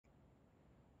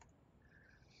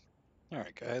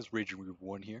Alright guys, Raging Reaver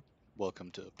 1 here.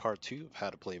 Welcome to part 2 of how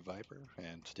to play Viper,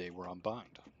 and today we're on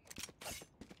Bind.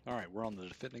 Alright, we're on the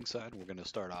defending side. We're going to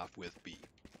start off with B.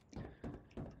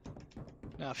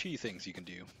 Now, a few things you can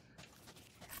do.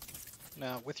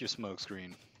 Now, with your smoke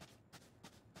screen,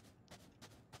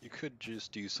 you could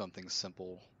just do something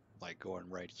simple, like going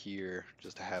right here,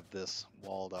 just to have this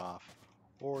walled off,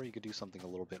 or you could do something a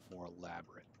little bit more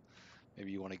elaborate.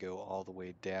 Maybe you want to go all the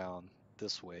way down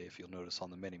this way, if you'll notice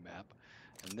on the mini-map,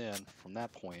 and then from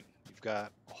that point, you've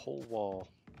got a whole wall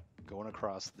going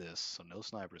across this, so no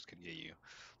snipers can get you,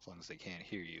 as long as they can't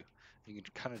hear you. You can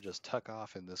kind of just tuck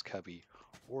off in this cubby,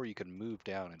 or you can move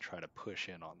down and try to push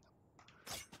in on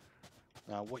them.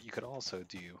 Now, what you could also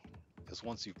do is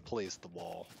once you've placed the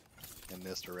wall in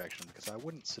this direction, because I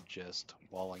wouldn't suggest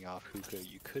walling off hookah,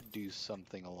 you could do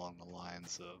something along the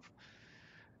lines of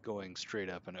going straight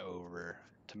up and over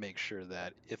to make sure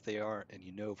that if they are, and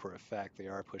you know for a fact they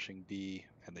are pushing B,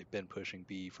 and they've been pushing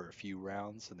B for a few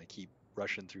rounds, and they keep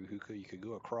rushing through hookah, you could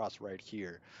go across right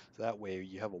here. So that way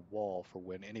you have a wall for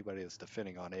when anybody that's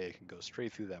defending on A can go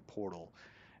straight through that portal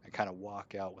and kind of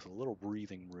walk out with a little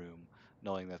breathing room,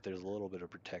 knowing that there's a little bit of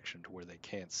protection to where they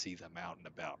can't see them out and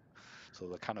about. So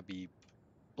they'll kind of be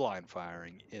blind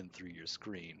firing in through your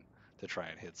screen to try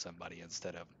and hit somebody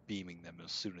instead of beaming them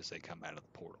as soon as they come out of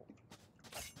the portal.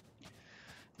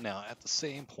 Now, at the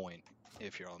same point,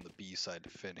 if you're on the B side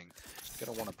defending, you're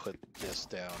going to want to put this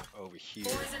down over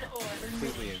here,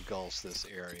 completely engulfs this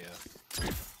area,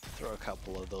 throw a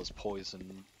couple of those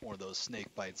poison or those snake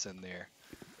bites in there,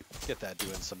 get that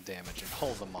doing some damage, and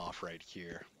hold them off right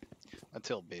here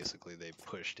until basically they've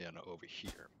pushed in over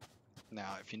here.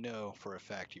 Now, if you know for a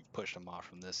fact you've pushed them off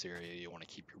from this area, you want to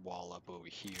keep your wall up over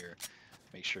here,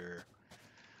 make sure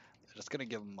that it's going to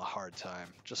give them a hard time.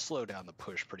 Just slow down the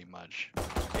push pretty much.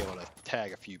 Be able to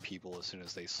tag a few people as soon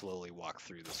as they slowly walk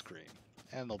through the screen.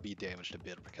 And they'll be damaged a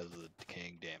bit because of the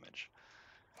decaying damage.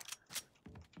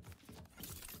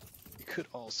 You could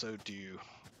also do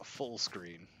a full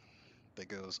screen that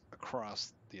goes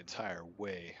across the entire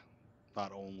way,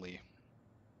 not only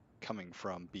coming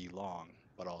from B long,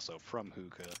 but also from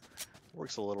hookah.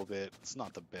 Works a little bit, it's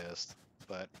not the best,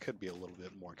 but could be a little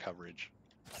bit more coverage.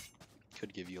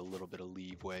 Could give you a little bit of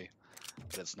leeway,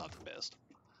 but it's not the best.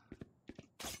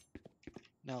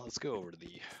 Now let's go over to the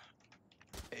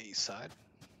A side.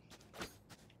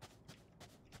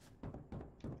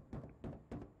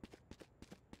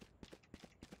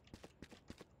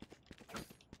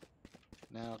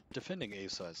 Now, defending A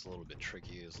side is a little bit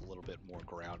tricky, is a little bit more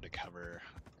ground to cover,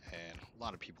 and a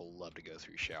lot of people love to go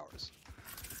through showers.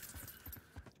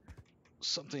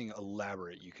 Something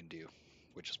elaborate you can do,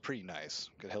 which is pretty nice,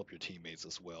 could help your teammates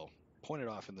as well. Point it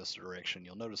off in this direction,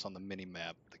 you'll notice on the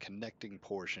mini-map the connecting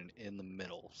portion in the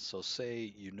middle. So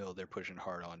say you know they're pushing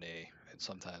hard on A, and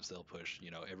sometimes they'll push,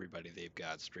 everybody they've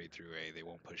got straight through A, they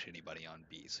won't push anybody on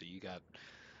B. So you got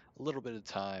a little bit of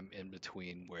time in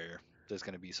between where there's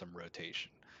going to be some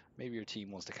rotation. Maybe your team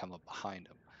wants to come up behind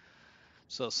them.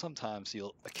 So sometimes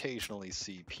you'll occasionally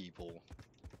see people,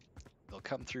 they'll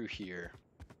come through here,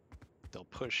 they'll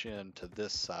push in to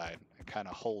this side and kind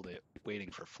of hold it,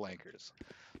 waiting for flankers.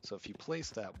 So if you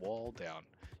place that wall down,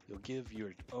 you'll give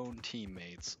your own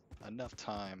teammates enough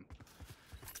time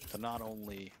to not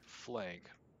only flank,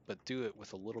 but do it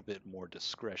with a little bit more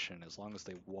discretion as long as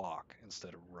they walk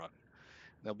instead of run.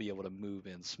 They'll be able to move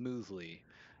in smoothly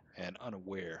and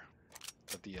unaware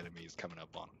that the enemy is coming up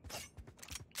on them.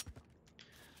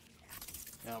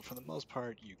 Now, for the most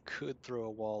part, you could throw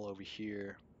a wall over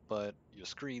here, but your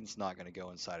screen's not going to go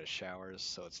inside of showers,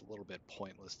 so it's a little bit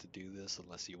pointless to do this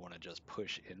unless you want to just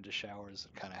push into showers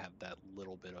and kind of have that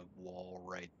little bit of wall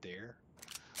right there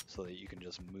so that you can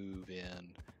just move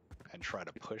in and try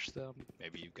to push them.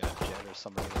 Maybe you've got Jet or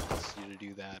somebody that wants you to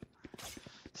do that.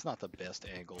 It's not the best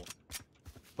angle,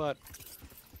 but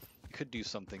you could do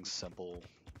something simple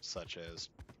such as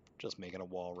just making a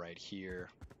wall right here,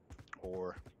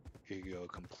 or you could go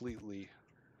completely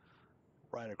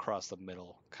right across the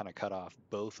middle, kind of cut off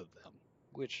both of them,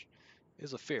 which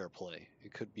is a fair play.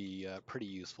 It could be pretty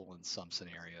useful in some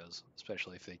scenarios,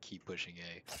 especially if they keep pushing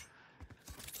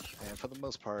A. And for the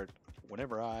most part,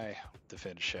 whenever I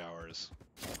defend showers,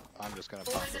 I'm just going to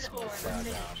pop the smoke flat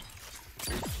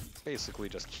down. Basically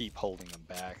just keep holding them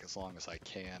back as long as I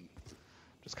can.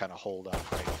 Just kind of hold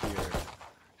up right here,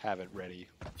 have it ready.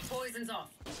 Poison's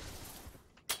off.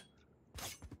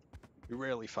 You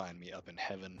rarely find me up in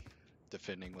heaven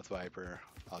defending with Viper.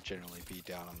 I'll generally be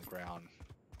down on the ground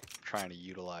trying to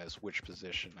utilize which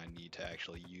position I need to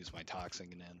actually use my toxin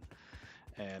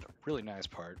in. And really nice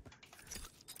part,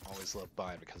 always love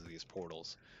buying because of these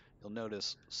portals. You'll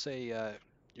notice, say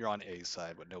you're on A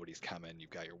side, but nobody's coming. You've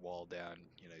got your wall down,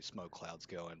 smoke clouds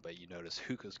going, but you notice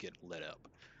hookah's getting lit up.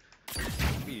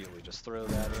 Immediately just throw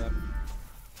that in.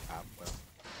 Ah, well,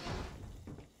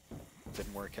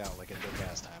 didn't work out like it did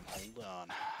last time.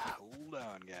 Hold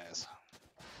on, guys.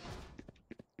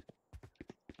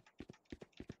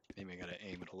 Maybe I gotta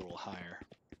aim it a little higher.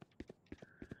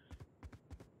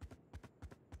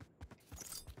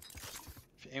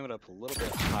 If you aim it up a little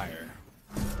bit higher,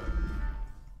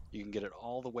 you can get it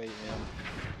all the way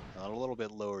in, and a little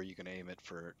bit lower you can aim it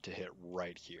to hit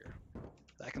right here.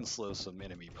 That can slow some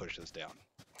enemy pushes down.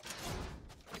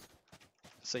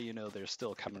 Say they're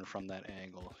still coming from that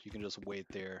angle, you can just wait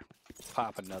there,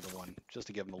 pop another one, just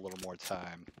to give them a little more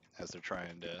time as they're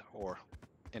trying to, or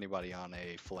anybody on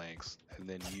A flanks, and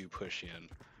then you push in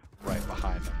right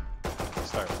behind them and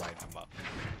start lighting them up.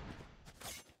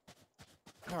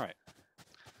 Alright,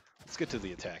 let's get to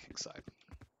the attacking side.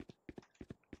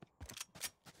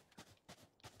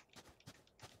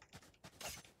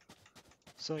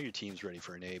 So your team's ready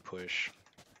for an A push.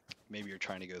 Maybe you're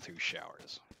trying to go through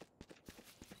showers.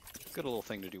 Good little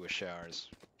thing to do with showers.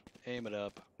 Aim it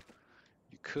up.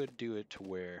 You could do it to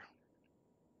where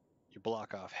you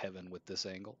block off heaven with this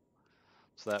angle.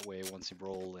 So that way, once you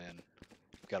roll in,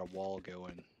 you've got a wall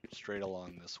going straight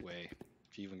along this way.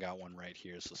 If you even got one right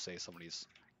here, so say somebody's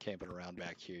camping around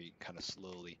back here, you can kind of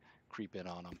slowly creep in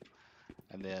on them.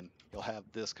 And then you'll have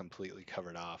this completely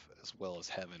covered off as well as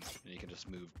heaven, and you can just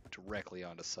move directly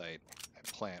onto site and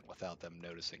plant without them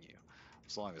noticing you.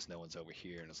 As long as no one's over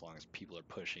here and as long as people are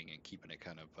pushing and keeping it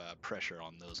kind of pressure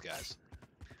on those guys.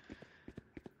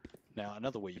 Now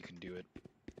another way you can do it,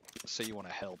 say you want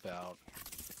to help out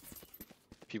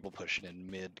people pushing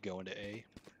in mid going to A,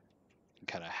 and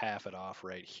kind of half it off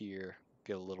right here,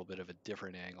 get a little bit of a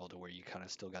different angle to where you kind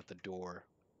of still got the door,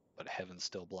 but heaven's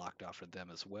still blocked off for them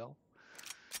as well.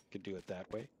 You can do it that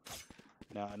way.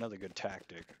 Now another good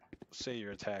tactic, say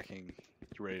you're attacking,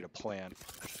 you're ready to plant,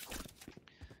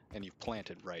 and you've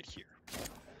planted right here.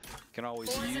 You can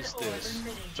always use this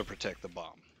to protect the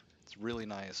bomb. It's really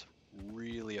nice,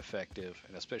 really effective,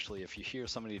 and especially if you hear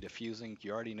somebody defusing,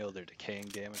 you already know they're decaying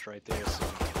damage right there, so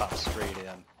you can pop straight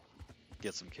in,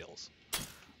 get some kills,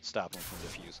 stop them from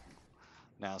defusing.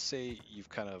 Now say you've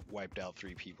kind of wiped out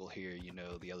 3 people here,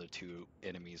 the other 2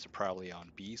 enemies are probably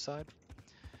on B side.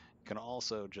 You can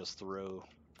also just throw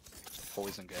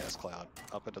poison gas cloud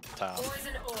up at the top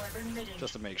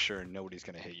just to make sure nobody's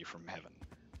going to hit you from heaven.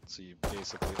 So you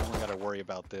basically only got to worry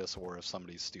about this, or if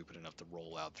somebody's stupid enough to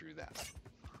roll out through that.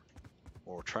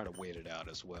 Or try to wait it out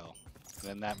as well.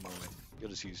 And in that moment, you'll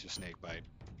just use your snake bite.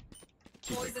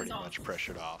 Keep it pretty much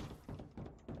pressured off.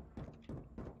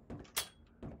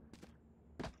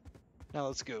 Now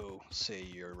let's go, say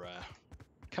you're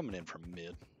coming in from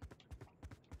mid.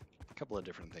 A couple of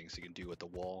different things you can do with the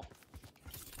wall.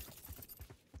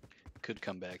 Could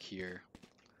come back here,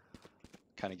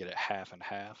 kind of get it half and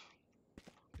half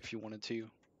if you wanted to.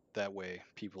 That way,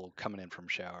 people coming in from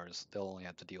showers, they'll only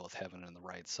have to deal with heaven on the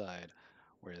right side,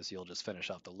 whereas you'll just finish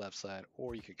off the left side,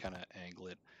 or you could kind of angle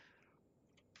it.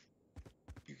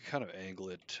 You can kind of angle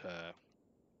it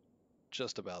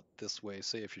just about this way.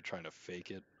 Say if you're trying to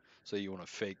fake it, so you want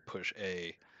to fake push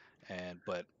A,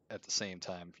 but at the same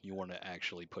time you want to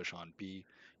actually push on B.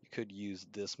 You could use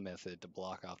this method to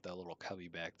block off that little cubby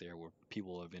back there where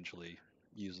people are eventually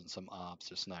using some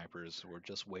ops or snipers or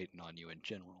just waiting on you in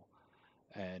general.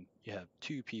 And you have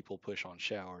 2 people push on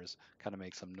showers, kind of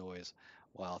make some noise,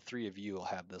 while 3 of you will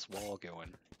have this wall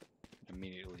going.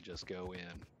 Immediately just go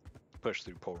in, push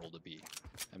through portal to B,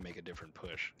 and make a different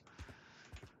push.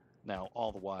 Now,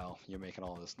 all the while you're making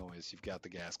all this noise, you've got the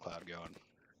gas cloud going,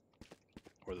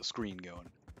 or the screen going,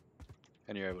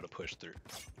 and you're able to push through.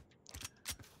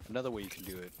 Another way you can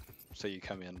do it, say you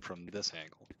come in from this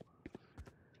angle,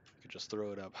 you can just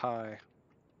throw it up high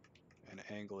and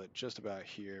angle it just about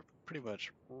here, pretty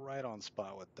much right on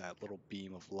spot with that little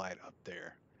beam of light up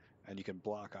there. And you can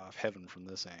block off heaven from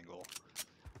this angle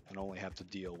and only have to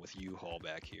deal with U-Haul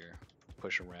back here.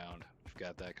 Push around, you've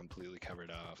got that completely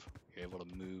covered off. You're able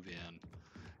to move in,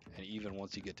 and even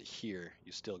once you get to here,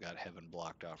 you still got heaven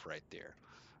blocked off right there.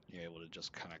 You're able to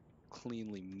just kind of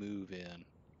cleanly move in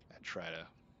and try to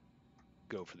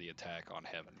go for the attack on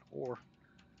heaven, or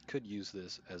could use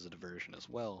this as a diversion as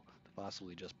well to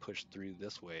possibly just push through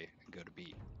this way and go to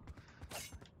B.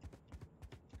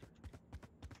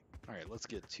 Alright, let's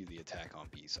get to the attack on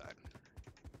B side.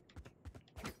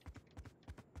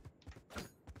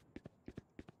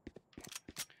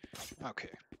 Okay,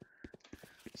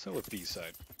 so with B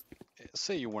side,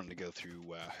 say you wanted to go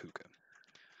through hookah.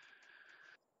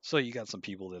 So you got some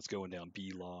people that's going down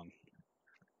B long,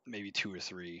 maybe 2 or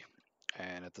 3,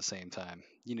 And at the same time,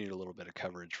 you need a little bit of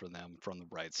coverage for them from the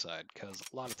right side, because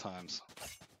a lot of times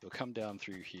they'll come down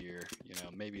through here, you know,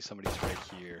 maybe somebody's right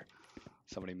here,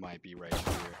 somebody might be right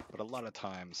here, but a lot of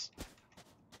times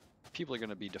people are going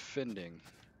to be defending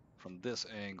from this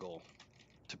angle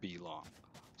to B long.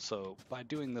 So by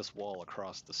doing this wall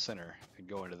across the center and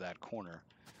going to that corner,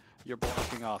 you're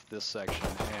blocking off this section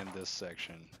and this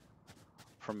section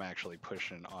from actually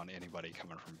pushing on anybody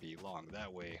coming from B long.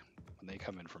 That way, when they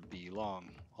come in from B long,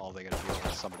 all they gotta deal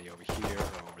with is somebody over here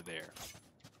or over there.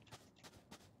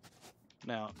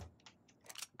 Now,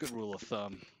 good rule of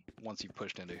thumb, once you've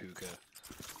pushed into hookah,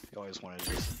 you always want to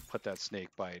just put that snake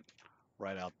bite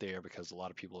right out there, because a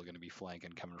lot of people are going to be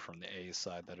flanking coming from the A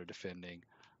side that are defending,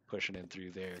 pushing in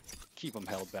through there. Keep them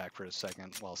held back for a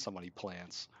second while somebody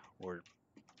plants, or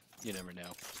you never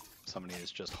know, somebody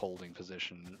is just holding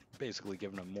position, basically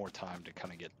giving them more time to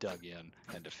kind of get dug in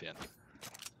and defend.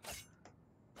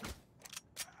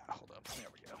 Hold up, there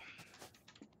we go.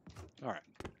 All right.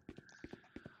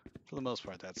 For the most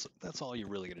part, that's all you're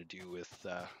really going to do with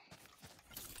the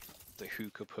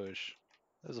hookah push.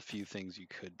 There's a few things you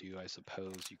could do, I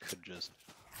suppose. You could just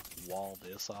wall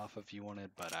this off if you wanted,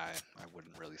 but I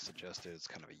wouldn't really suggest it. It's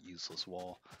kind of a useless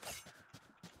wall.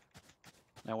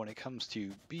 Now when it comes to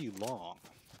B long,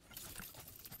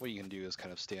 what you can do is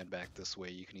kind of stand back this way.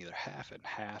 You can either half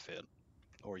it,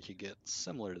 or you could get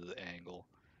similar to the angle.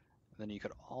 And then you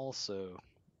could also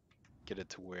get it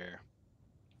to where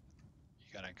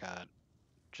you got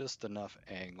just enough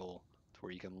angle to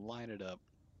where you can line it up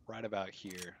right about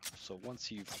here. So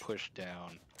once you've pushed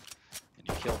down and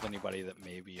you killed anybody that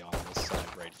may be on this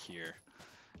side right here,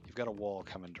 you've got a wall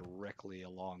coming directly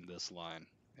along this line,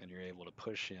 and you're able to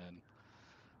push in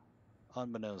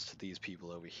unbeknownst to these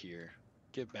people over here,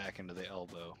 get back into the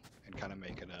elbow, and kind of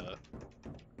make it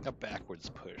a backwards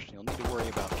push. You'll need to worry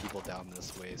about people down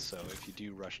this way, so if you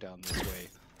do rush down this way,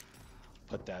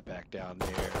 put that back down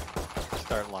there,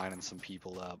 start lining some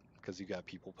people up, because you got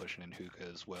people pushing in hookah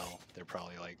as well. They're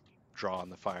probably like drawing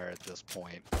the fire at this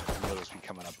point, and you'll just be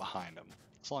coming up behind them,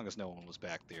 as long as no one was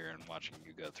back there and watching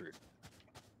you go through.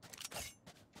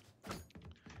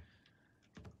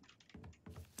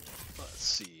 Let's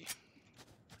see.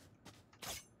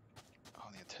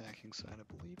 On the attacking side,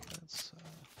 I believe that's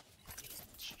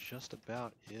just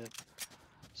about it.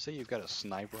 Say you've got a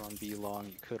sniper on B long,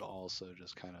 you could also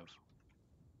just kind of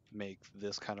make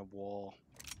this kind of wall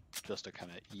just to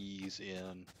kind of ease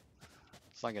in.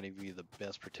 It's not going to be the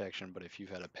best protection, but if you've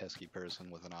had a pesky person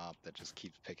with an op that just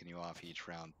keeps picking you off each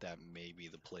round, that may be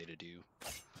the play to do.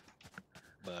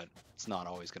 But it's not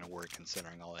always going to work,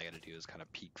 considering all I got to do is kind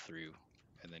of peek through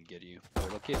and then get you. But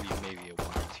it'll give you maybe a 1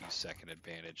 or 2 second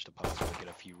advantage to possibly get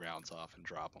a few rounds off and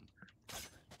drop them.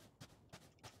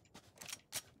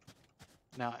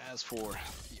 Now, as for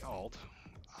the alt,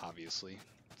 obviously,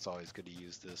 it's always good to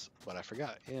use this, but I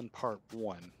forgot in part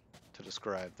 1 to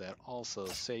describe that also.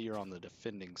 Say you're on the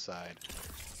defending side,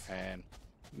 and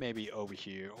maybe over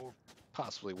here, or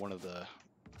possibly one of the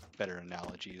better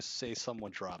analogies, say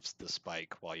someone drops the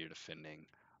spike while you're defending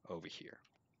over here.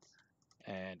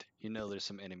 And you know there's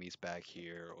some enemies back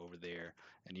here, over there,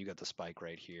 and you got the spike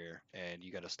right here, and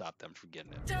you got to stop them from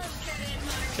getting it.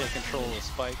 Take control of the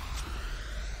spike,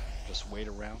 just wait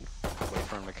around, wait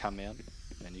for them to come in,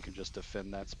 and you can just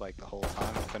defend that spike the whole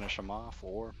time and finish them off,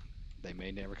 or they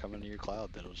may never come into your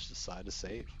cloud. They'll just decide to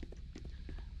save.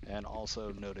 And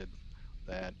also noted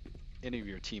that any of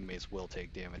your teammates will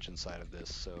take damage inside of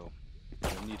this, so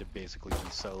you'll need to basically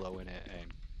be solo in it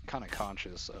and kind of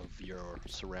conscious of your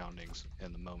surroundings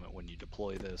in the moment when you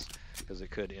deploy this, because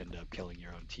it could end up killing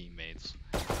your own teammates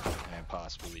and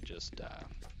possibly just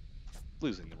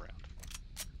losing the round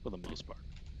for the most part.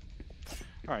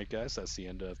 Alright guys, that's the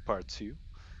end of part 2.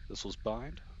 This was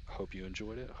Bind. I hope you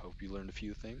enjoyed it. I hope you learned a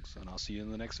few things, and I'll see you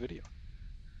in the next video.